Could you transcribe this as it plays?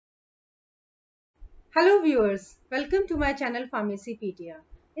Hello viewers, welcome to my channel Pharmacypedia.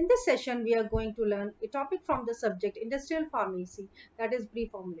 In this session, we are going to learn a topic from the subject Industrial Pharmacy, that is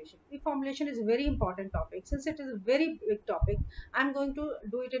preformulation. Preformulation is a very important topic. Since it is a very big topic, I'm going to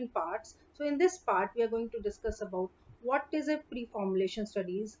do it in parts. So in this part, we are going to discuss about what is a preformulation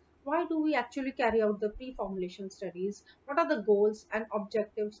studies, why do we actually carry out the preformulation studies, what are the goals and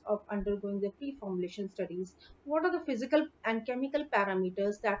objectives of undergoing the preformulation studies, what are the physical and chemical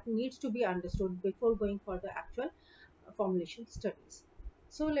parameters that needs to be understood before going for the actual formulation studies.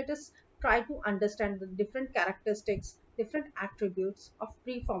 So let us try to understand the different characteristics, different attributes of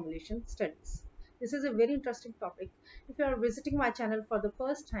pre-formulation studies. This is a very interesting topic. If you are visiting my channel for the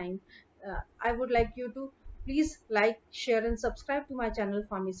first time, I would like you to please like, share and subscribe to my channel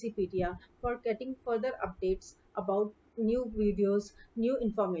Pharmacypedia for getting further updates about new videos, new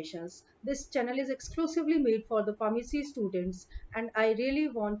informations. This channel is exclusively made for the pharmacy students and I really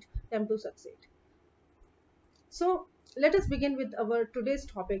want them to succeed. So let us begin with our today's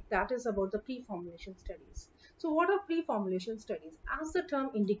topic, that is about the pre-formulation studies. So what are pre-formulation studies? As the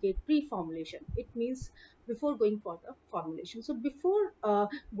term indicates, pre-formulation, it means before going for the formulation. So before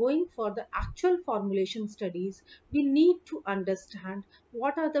going for the actual formulation studies, we need to understand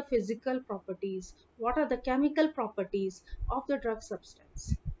what are the physical properties, what are the chemical properties of the drug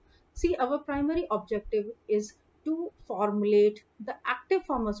substance. See, our primary objective is to formulate the active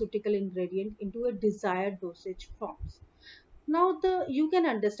pharmaceutical ingredient into a desired dosage forms. Now, you can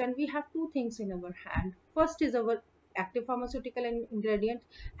understand we have two things in our hand. First is our active pharmaceutical ingredient,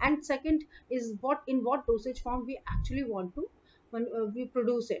 and second is what dosage form we actually want to when we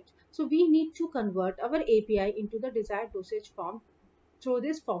produce it. So we need to convert our API into the desired dosage form through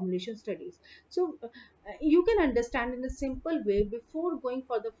these formulation studies. So you can understand in a simple way, before going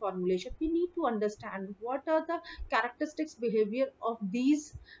for the formulation we need to understand what are the characteristics behavior of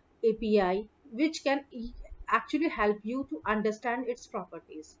these API which can actually help you to understand its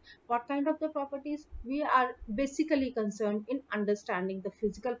properties. What kind of the properties? We are basically concerned in understanding the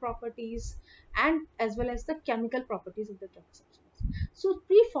physical properties and as well as the chemical properties of the drug substance. So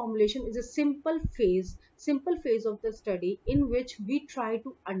pre-formulation is a simple phase of the study in which we try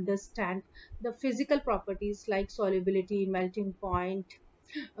to understand the physical properties like solubility, melting point,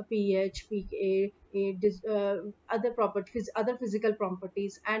 pH, pKa, other properties, other physical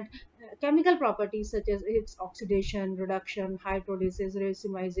properties, and chemical properties such as its oxidation, reduction, hydrolysis,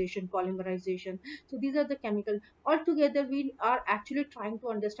 racemization, polymerization. So these are the chemical. Altogether, we are actually trying to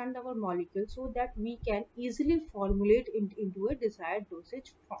understand our molecule so that we can easily formulate into a desired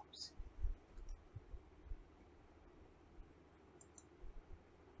dosage forms.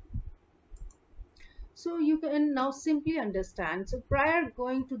 So you can now simply understand. So prior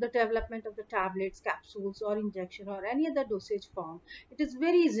going to the development of the tablets, capsules or injection or any other dosage form, it is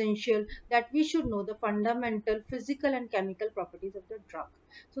very essential that we should know the fundamental physical and chemical properties of the drug.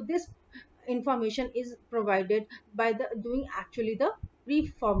 So this information is provided by the doing actually the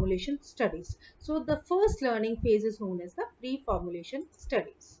pre-formulation studies. So the first learning phase is known as the pre-formulation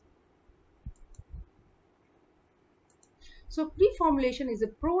studies. So pre-formulation is a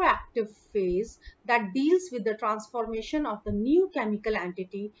proactive phase that deals with the transformation of the new chemical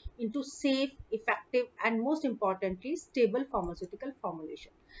entity into safe, effective, and most importantly, stable pharmaceutical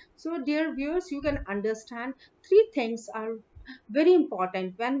formulation. So dear viewers, you can understand three things are very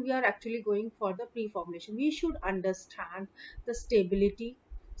important when we are actually going for the pre-formulation. We should understand the stability,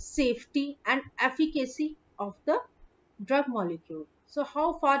 safety, and efficacy of the drug molecule. So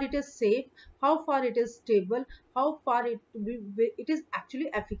how far it is safe, how far it is stable, how far it is actually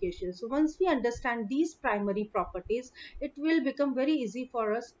efficacious. So once we understand these primary properties, it will become very easy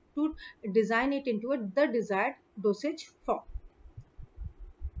for us to design it into the desired dosage form.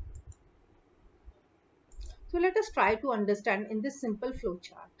 So let us try to understand in this simple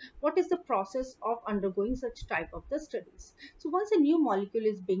flowchart what is the process of undergoing such type of the studies. So once a new molecule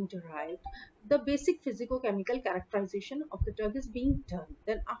is being derived, the basic physicochemical characterization of the drug is being done.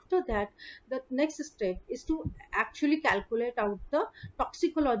 Then after that, the next step is to actually calculate out the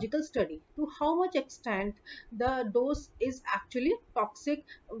toxicological study, to how much extent the dose is actually toxic,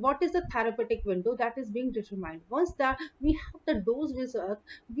 what is the therapeutic window that is being determined. Once that we have the dose result,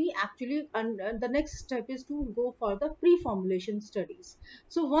 we actually the next step is to go for the pre-formulation studies.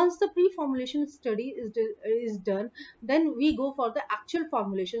 So once the pre-formulation study is done, then we go for the actual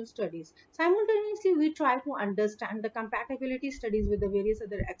formulation studies. Simultaneously we try to understand the compatibility studies with the various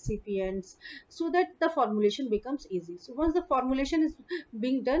other excipients so that the formulation becomes easy. So once the formulation is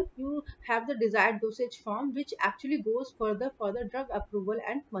being done, you have the desired dosage form which actually goes further for the drug approval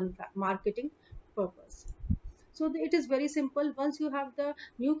and marketing purpose. So it is very simple. Once you have the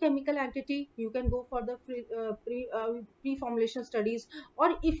new chemical entity, you can go for the pre-formulation studies,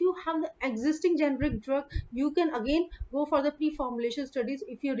 or if you have the existing generic drug, you can again go for the pre-formulation studies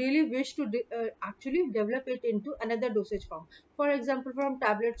if you really wish to actually develop it into another dosage form. For example, from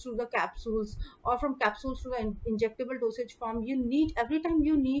tablets to the capsules, or from capsules to the injectable dosage form, you need, every time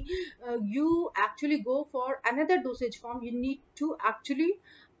you need, you actually go for another dosage form, you need to actually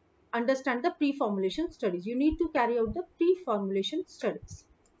understand the pre-formulation studies. You need to carry out the pre-formulation studies.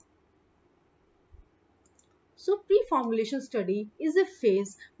 So pre-formulation study is a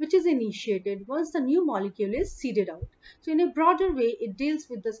phase which is initiated once the new molecule is seeded out. So in a broader way, it deals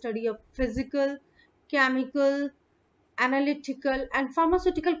with the study of physical, chemical, analytical and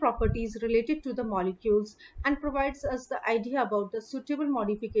pharmaceutical properties related to the molecules, and provides us the idea about the suitable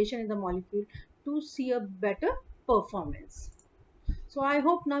modification in the molecule to see a better performance. So I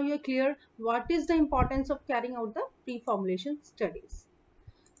hope now you are clear what is the importance of carrying out the pre-formulation studies.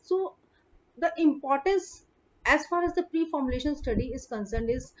 So the importance as far as the pre-formulation study is concerned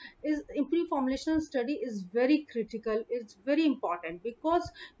is in pre-formulation study is very critical. It's very important because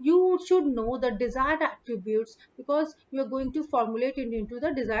you should know the desired attributes, because you are going to formulate it into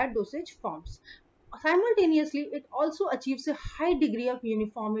the desired dosage forms. Simultaneously, it also achieves a high degree of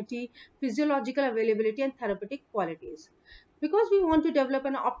uniformity, physiological availability and therapeutic qualities. Because we want to develop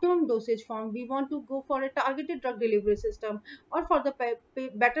an optimum dosage form, we want to go for a targeted drug delivery system, or for the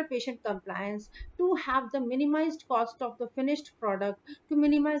better patient compliance, to have the minimized cost of the finished product, to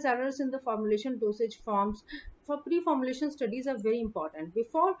minimize errors in the formulation dosage forms. For pre-formulation studies are very important.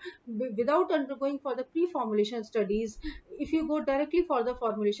 Without undergoing for the pre-formulation studies, if you go directly for the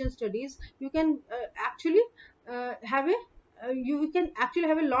formulation studies, you can actually have a you can actually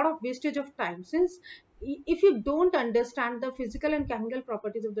have a lot of wastage of time, since if you don't understand the physical and chemical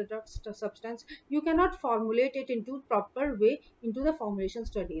properties of the drug substance, you cannot formulate it into proper way into the formulation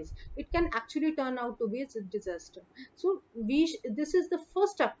studies. It can actually turn out to be a disaster. So this is the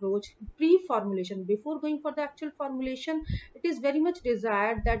first approach, pre-formulation. Before going for the actual formulation, it is very much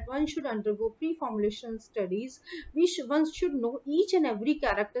desired that one should undergo pre-formulation studies. One should know each and every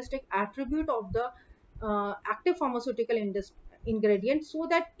characteristic attribute of the active pharmaceutical ingredient, so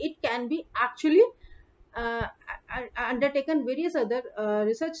that it can be actually uh, undertaken various other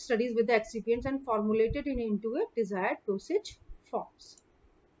research studies with the excipients and formulated into a desired dosage forms.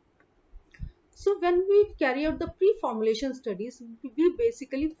 So when we carry out the pre-formulation studies, we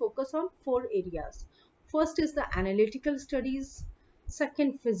basically focus on four areas. First is the analytical studies,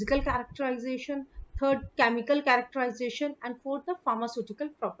 second physical characterization, third chemical characterization, and fourth the pharmaceutical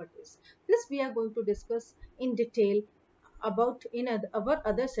properties. This we are going to discuss in detail about in our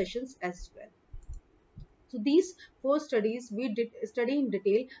other sessions as well. So these four studies we did study in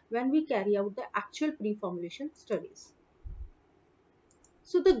detail when we carry out the actual pre-formulation studies.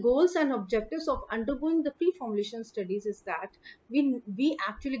 So the goals and objectives of undergoing the pre-formulation studies is that we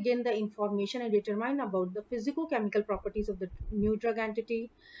actually gain the information and determine about the physicochemical properties of the new drug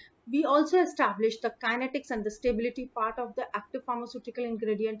entity. We also establish the kinetics and the stability part of the active pharmaceutical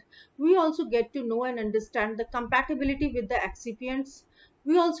ingredient. We also get to know and understand the compatibility with the excipients.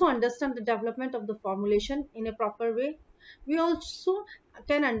 We also understand the development of the formulation in a proper way. We also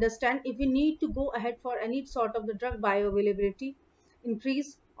can understand if we need to go ahead for any sort of the drug bioavailability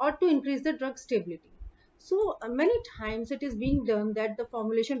increase, or to increase the drug stability. So many times it is being done that the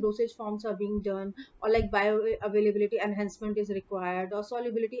formulation dosage forms are being done, or like bioavailability enhancement is required, or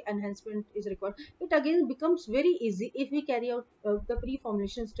solubility enhancement is required. It again becomes very easy if we carry out the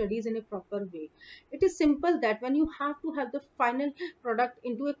pre-formulation studies in a proper way. It is simple that when you have to have the final product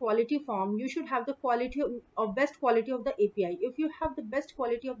into a quality form, you should have the quality of best quality of the API. If you have the best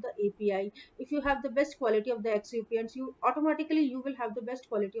quality of the API, if you have the best quality of the excipients, you automatically you will have the best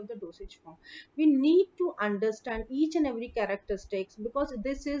quality of the dosage form. We need to understand each and every characteristics, because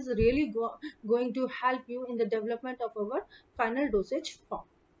this is really going to help you in the development of our final dosage form.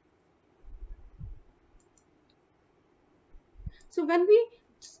 So when we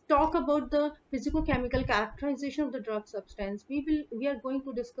talk about the physicochemical characterization of the drug substance, we are going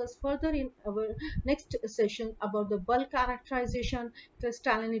to discuss further in our next session about the bulk characterization,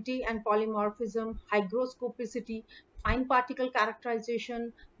 crystallinity and polymorphism, hygroscopicity, fine particle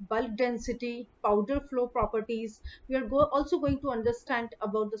characterization, bulk density, powder flow properties. We are also going to understand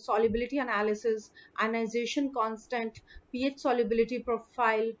about the solubility analysis, ionization constant, pH solubility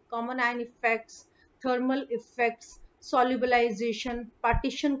profile, common ion effects, thermal effects, solubilization,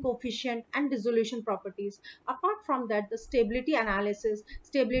 partition coefficient, and dissolution properties. Apart from that, the stability analysis,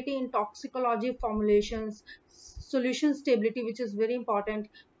 stability in toxicology formulations, solution stability, which is very important,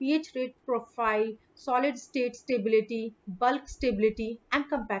 pH rate profile, solid state stability, bulk stability, and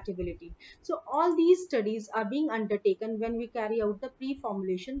compatibility. So all these studies are being undertaken when we carry out the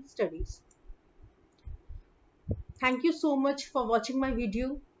pre-formulation studies. Thank you so much for watching my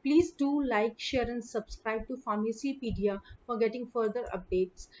video. Please do like, share and subscribe to Pharmacypedia for getting further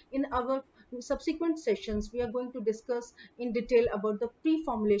updates. In our subsequent sessions, we are going to discuss in detail about the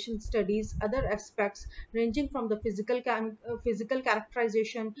pre-formulation studies, other aspects ranging from the physical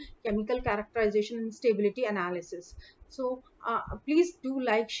characterization, chemical characterization and stability analysis. So please do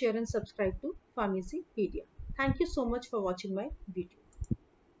like, share and subscribe to Pharmacypedia. Thank you so much for watching my video.